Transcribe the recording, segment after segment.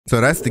So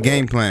that's the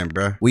game plan,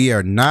 bro. We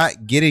are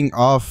not getting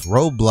off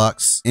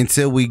Roblox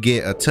until we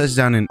get a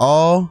touchdown in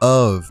all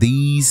of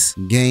these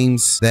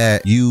games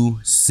that you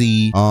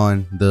see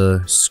on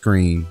the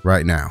screen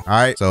right now. All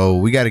right, so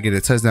we got to get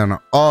a touchdown on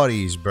all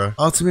these, bro.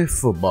 Ultimate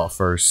football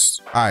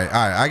first. All right,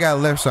 I got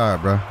left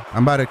side, bro.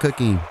 I'm about to cook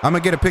him. I'm gonna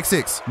get a pick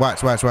six.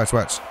 Watch.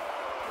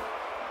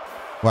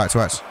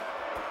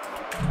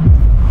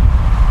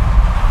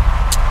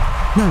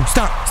 No,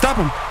 stop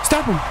him.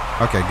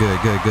 Okay, good.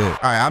 All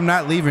right, I'm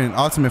not leaving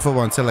ultimate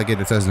football until I get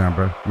the touchdown,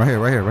 bro. Right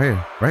here.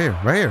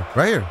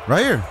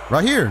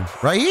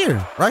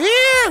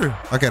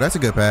 Okay, that's a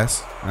good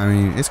pass. I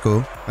mean, it's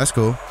cool. That's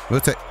cool.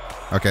 We'll take.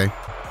 Okay.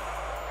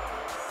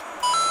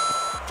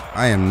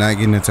 I am not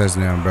getting a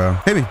touchdown, bro.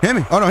 Hit me.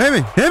 Oh no, hit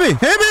me.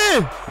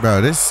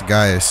 Bro, this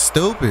guy is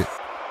stupid.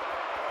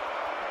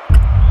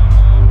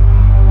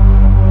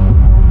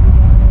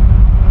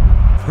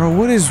 Bro,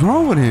 what is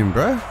wrong with him,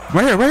 bro?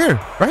 Right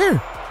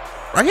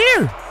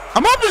here.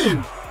 I'm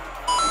open.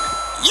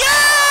 Yeah!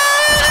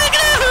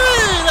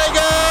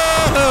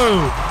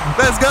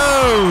 Let's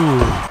go.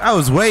 That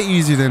was way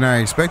easier than I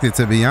expected,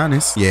 to be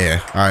honest.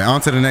 Yeah. All right, on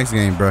to the next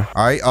game, bro.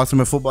 All right,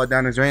 ultimate football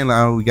down the drain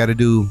line. We got to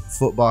do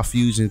football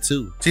fusion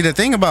too. See, the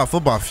thing about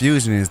football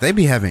fusion is they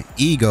be having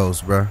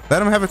egos, bro. Let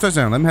them have a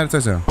touchdown.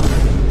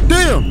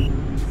 Damn.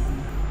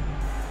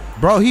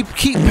 Bro, he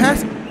keep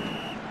passing.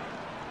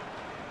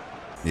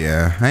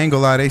 Yeah, I ain't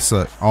gonna lie, they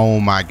suck. Oh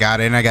my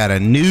God, and I got a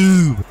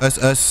noob.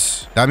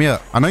 Us. Dot me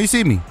up. I know you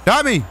see me.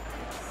 Dot me.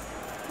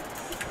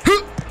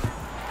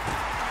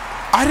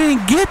 I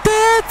didn't get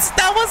that.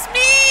 That was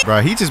me.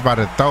 Bro, he just about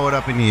to throw it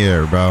up in the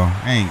air, bro.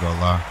 I ain't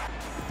gonna lie.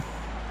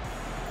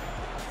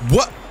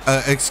 What?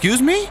 Excuse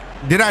me?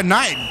 Did I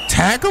not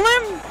tackle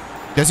him?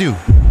 That's you.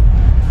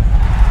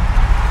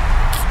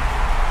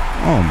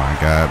 Oh my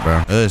God,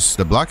 bro.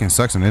 The blocking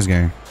sucks in this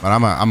game. But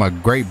I'm a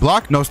great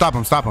block. No, stop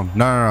him.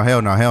 No,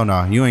 hell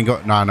no. You ain't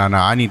go. No.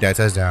 I need that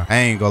touchdown. I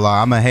ain't gonna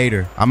lie. I'm a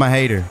hater.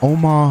 Oh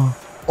my.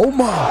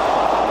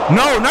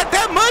 No, not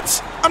that much.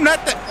 I'm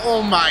not that.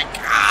 Oh my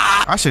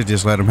God. I should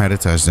just let him have a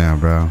touchdown,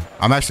 bro.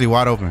 I'm actually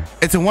wide open.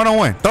 It's a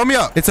one-on-one. Throw me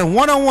up. It's a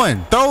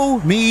one-on-one. Throw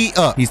me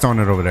up. He's throwing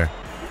it over there.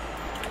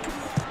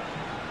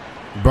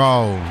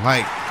 Bro,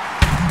 like,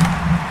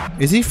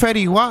 is he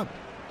Fetty Wap?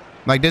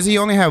 Like, does he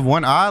only have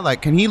one eye?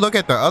 Like, can he look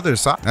at the other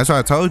side? That's what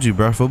I told you,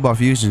 bro. Football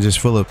fusion just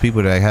full of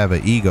people that have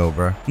an ego,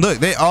 bro. Look,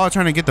 they all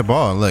trying to get the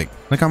ball. Look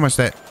how much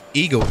that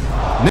ego.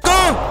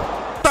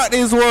 Nigga, thought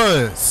this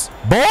was.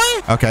 Boy.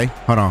 Okay,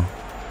 hold on.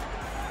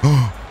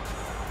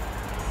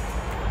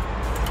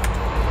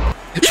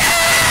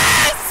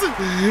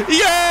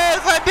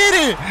 Yes, I did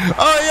it.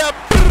 Oh, yeah.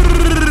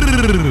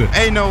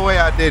 Ain't no way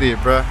I did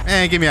it, bro.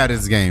 Man, get me out of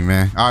this game,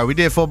 man. All right, we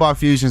did football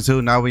fusion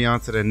too. Now we on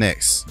to the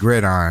next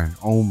gridiron.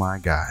 Oh my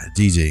God,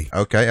 GG.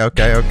 Okay.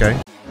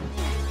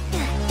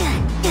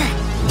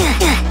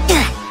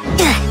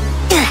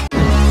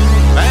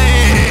 Hey!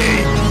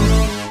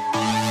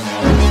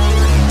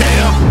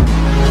 Damn!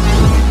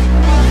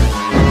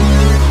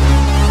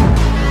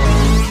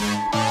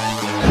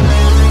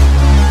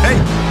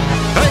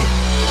 Hey!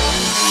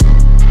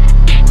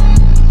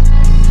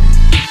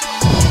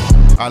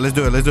 All right, let's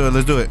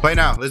do it. Play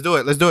now. Let's do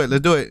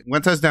it.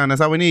 One touchdown. That's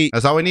all we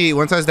need.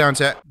 One touchdown,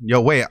 chat. Yo,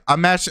 wait. I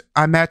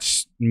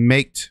matchmaked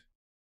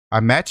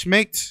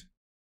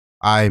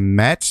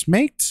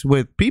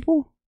with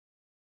people.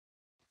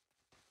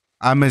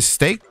 I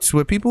mistaked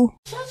with people.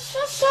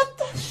 Shut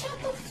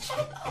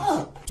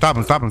up. Stop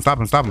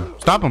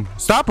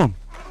him.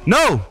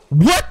 No.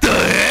 What the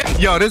heck?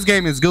 Yo, this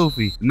game is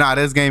goofy. Nah,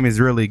 this game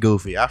is really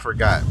goofy. I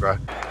forgot, bro.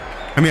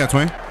 Let me out,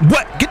 twin.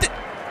 What? Get the.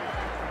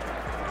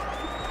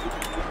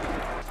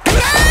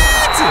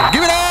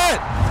 Give me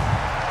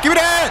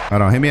that!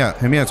 Hold on, hit me up,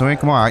 twin.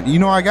 Come on, you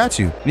know I got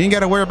you. You ain't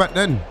gotta worry about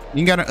nothing.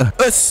 You ain't gotta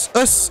us.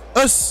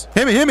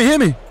 Hit me.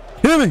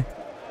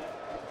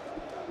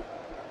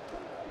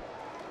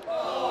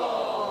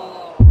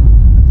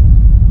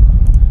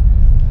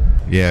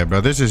 Yeah,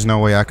 bro, there's just no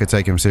way I could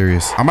take him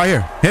serious. I'm right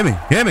here. Hit me.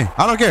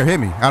 I don't care. Hit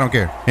me.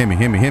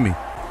 Hit me.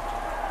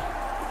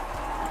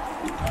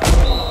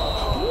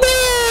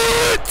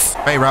 What?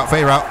 Fade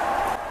route.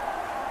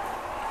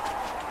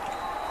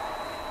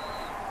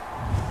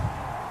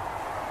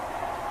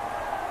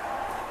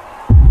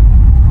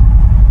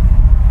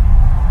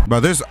 Bro,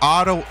 there's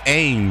auto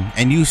aim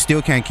and you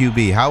still can't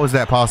QB. How is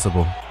that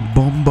possible?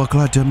 Bomba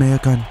clot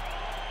Jamaican.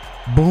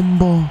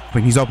 Bomba.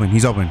 He's open.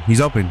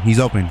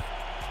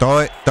 Throw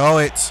it.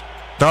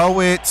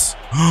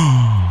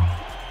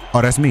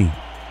 Oh, that's me.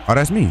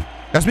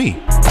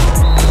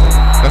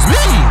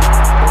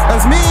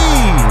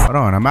 Hold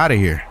on, I'm out of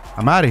here.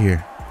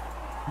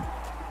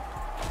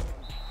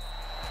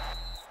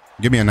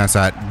 Get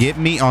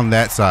me on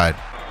that side.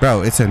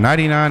 Bro, it's a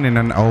 99 and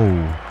an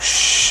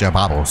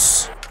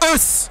shababos.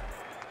 Us.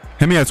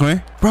 Hit me up,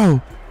 twin.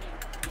 Bro,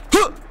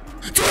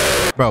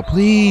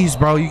 please,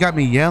 bro. You got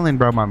me yelling,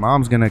 bro. My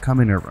mom's gonna come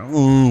in the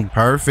room.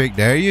 Perfect.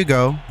 There you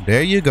go. Give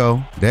me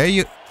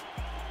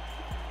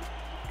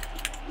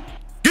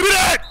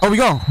that. Oh, we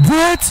go.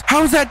 What?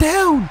 How is that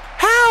down?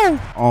 How?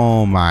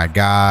 Oh my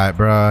God,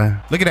 bro.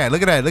 Look at that.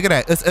 Look at that. Look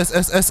at that.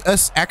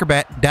 Us.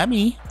 Acrobat.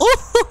 Dummy.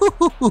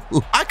 Ooh.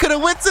 I could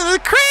have went to the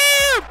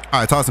crib. All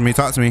right, talk to me.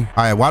 Talk to me.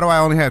 All right, why do I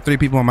only have 3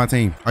 people on my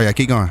team? Oh yeah,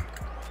 keep going.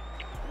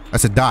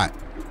 That's a dot.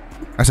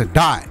 That's a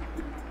dot.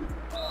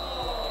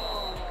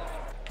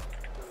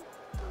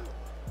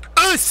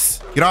 Us.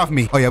 Get off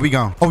me. Oh yeah, we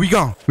gone. Oh, we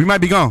gone. We might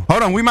be gone.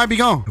 Hold on, we might be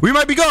gone. We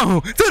might be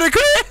gone. To the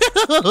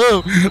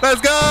crib.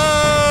 Let's go.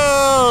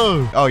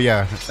 Oh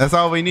yeah, that's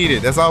all we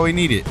needed. That's all we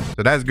needed.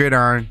 So that's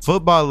Gridiron.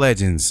 Football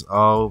Legends.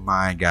 Oh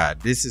my God,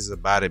 this is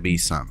about to be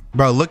something.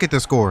 Bro, look at the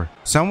score.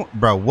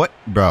 Bro, what?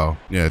 Bro,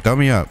 yeah, throw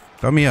me up.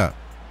 Throw me up.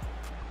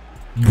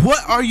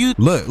 What are you?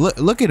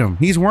 Look at him.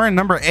 He's wearing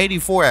number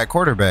 84 at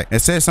quarterback.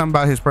 It says something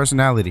about his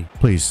personality.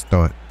 Please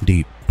throw it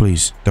deep.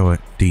 Please throw it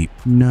deep.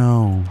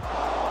 No.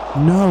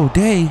 No,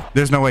 Day.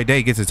 There's no way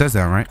Day gets a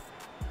touchdown, right?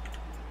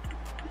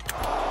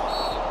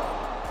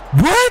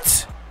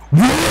 What?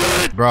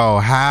 What? Bro,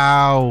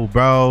 how,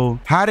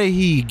 bro? How did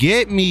he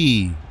get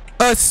me?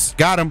 Us.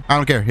 Got him. I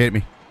don't care. Hit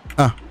me.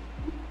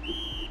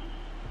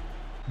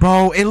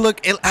 Bro, it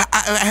look.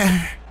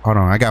 Hold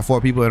on. I got 4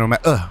 people. It don't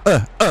matter.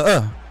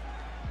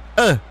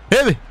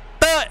 Hit me.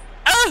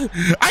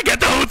 I got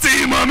the whole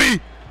team on me.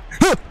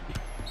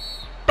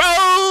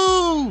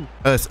 Bro.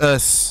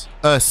 Us.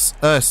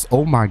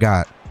 Oh my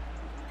God.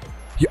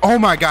 Oh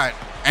my God.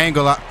 I ain't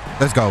gonna lie.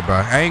 Let's go, bro.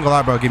 I ain't gonna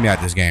lie, bro. Get me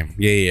out this game.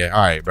 Yeah.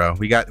 All right, bro.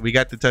 We got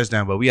the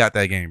touchdown, but we out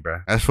that game,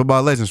 bro. That's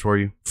Football Legends for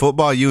you.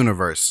 Football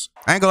Universe.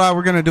 I ain't gonna lie.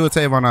 We're gonna do a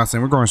save on us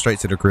and we're going straight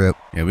to the crib.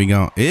 Yeah, we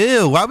going.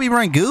 Ew, why we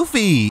run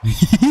goofy?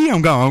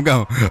 I'm gone.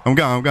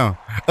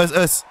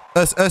 Us.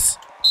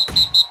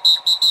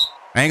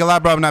 I ain't gonna lie,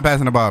 bro. I'm not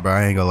passing the ball, bro.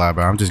 I ain't gonna lie,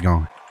 bro. I'm just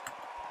going.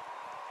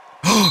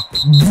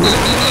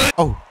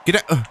 Oh,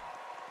 get out.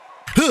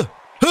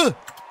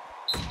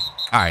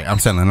 All right, I'm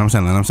selling. All right,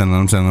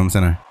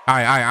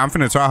 I'm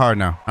finna try hard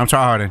now. I'm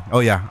try harding. Oh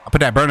yeah, I put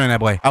that burner in that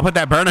boy.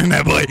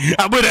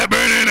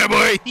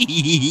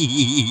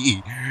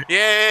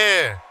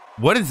 Yeah.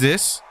 What is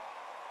this?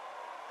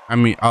 I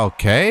mean,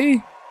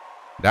 okay.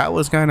 That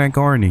was kind of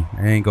corny.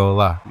 I ain't gonna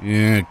lie.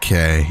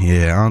 Okay,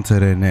 yeah, on to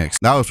the next.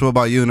 That was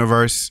Football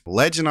Universe.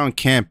 Legend on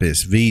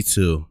Campus,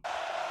 V2.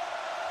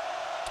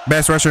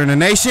 Best rusher in the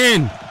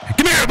nation.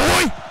 Come here,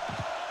 boy.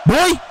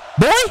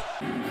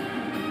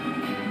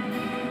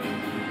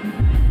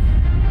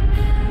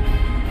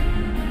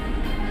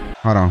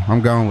 Hold on, I'm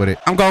going with it.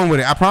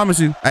 I promise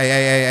you.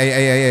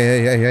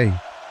 Hey.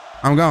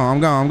 I'm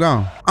gone.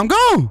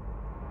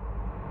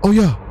 Oh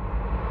yeah.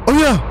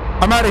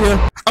 I'm out of here.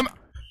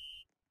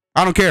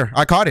 I don't care.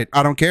 I caught it.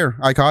 I don't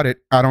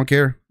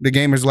care. The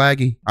game is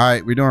laggy. All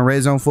right, we're doing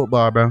red zone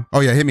football, bro. Oh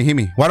yeah, hit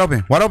me. Wide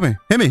open.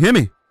 Hit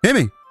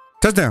me.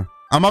 Touchdown.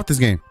 I'm off this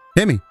game.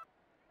 Hit me.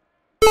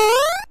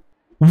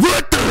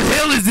 What the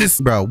hell is this?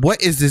 Bro,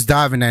 what is this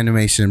diving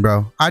animation,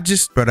 bro?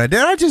 Did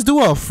I just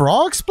do a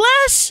frog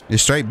splash?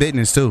 It's straight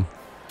business too.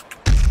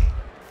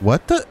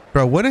 What the?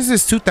 Bro, what is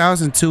this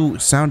 2002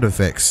 sound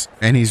effects?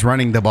 And he's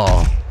running the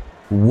ball.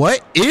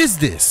 What is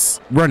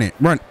this? Run.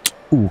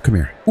 Ooh, come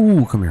here. Ooh.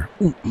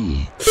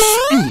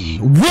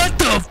 What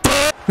the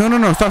fuck?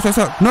 No.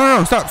 Stop.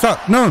 No.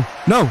 Stop. No.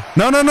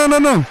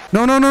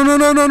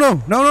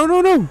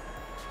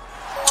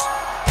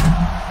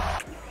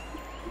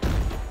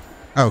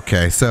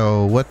 Okay,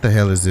 so what the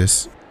hell is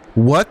this?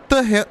 What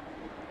the hell?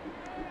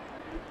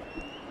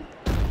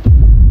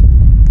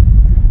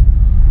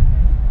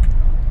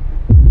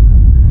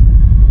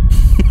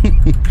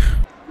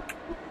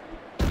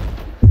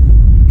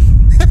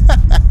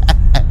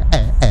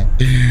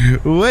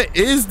 What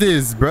is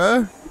this,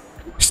 bruh?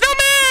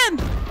 Snowman!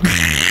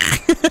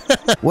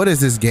 What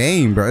is this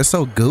game, bro? It's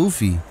so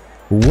goofy.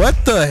 What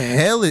the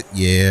hell is...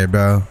 Yeah,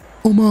 bro.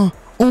 Oma.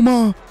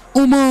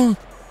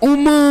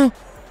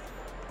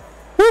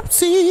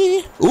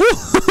 Whoopsie.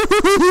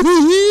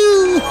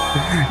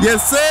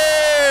 Yes,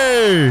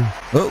 sir.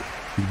 Oh,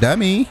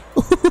 dummy.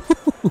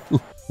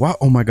 Wow.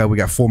 Oh my God, we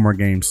got 4 more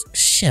games.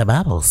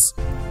 Shababbles.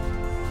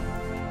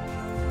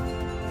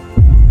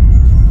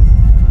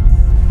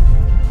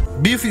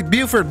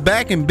 Buford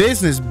back in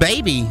business,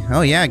 baby.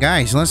 Oh yeah,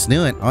 guys, let's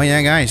do it. Oh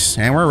yeah, guys,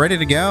 and we're ready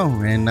to go.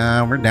 And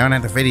we're down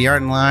at the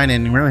 50-yard line,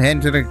 and we're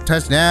heading to the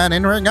touchdown,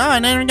 and we're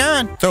gone.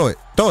 Throw it.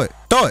 Oh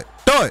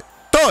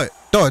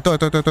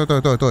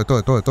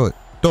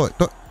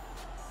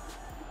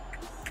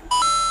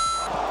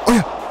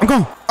yeah, I'm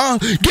going.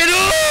 Get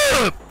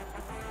up!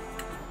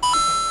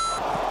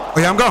 Oh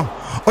yeah, I'm going.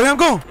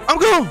 I'm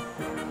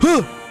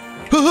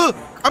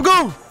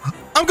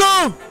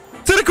going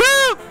to the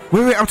crib.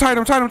 Wait, I'm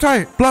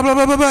tired. Blah.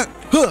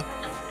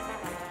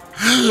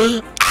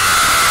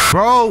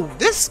 Bro,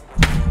 this.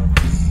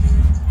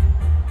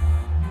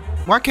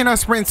 Why can't I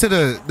sprint to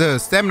the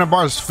stamina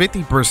bar's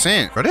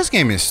 50%? Bro, this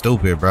game is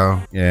stupid,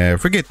 bro. Yeah,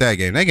 forget that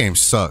game. That game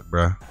sucked,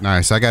 bro.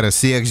 Nice, I got a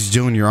CX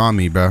Junior on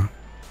me, bro.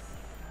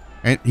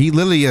 And he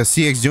literally a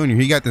CX Junior.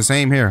 He got the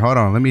same hair. Hold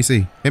on, let me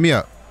see. Hit me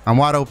up. I'm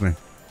wide open.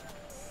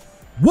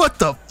 What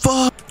the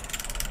fuck?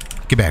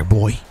 Get back,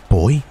 boy.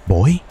 You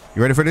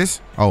ready for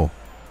this? Oh.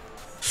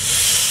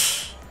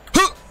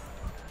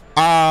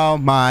 Oh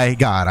my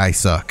God, I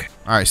suck.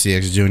 All right,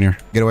 CX Junior,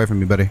 get away from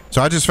me, buddy.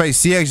 So I just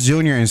faced CX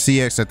Junior and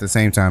CX at the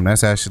same time.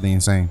 That's actually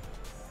insane.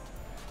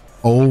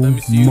 Oh Let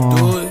me see you my.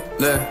 do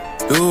it,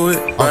 left, do it,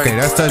 right. Okay,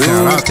 that's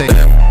touchdown. I'll take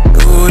it.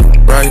 Do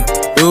it,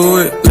 right, do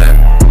it,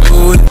 left,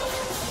 do it.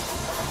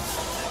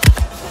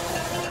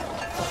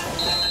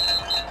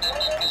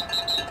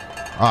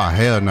 Oh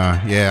hell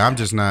nah. Yeah, I'm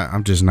just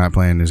not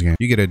playing this game.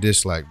 You get a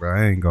dislike, bro.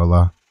 I ain't gonna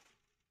lie.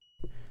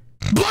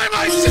 Play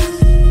my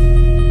shit.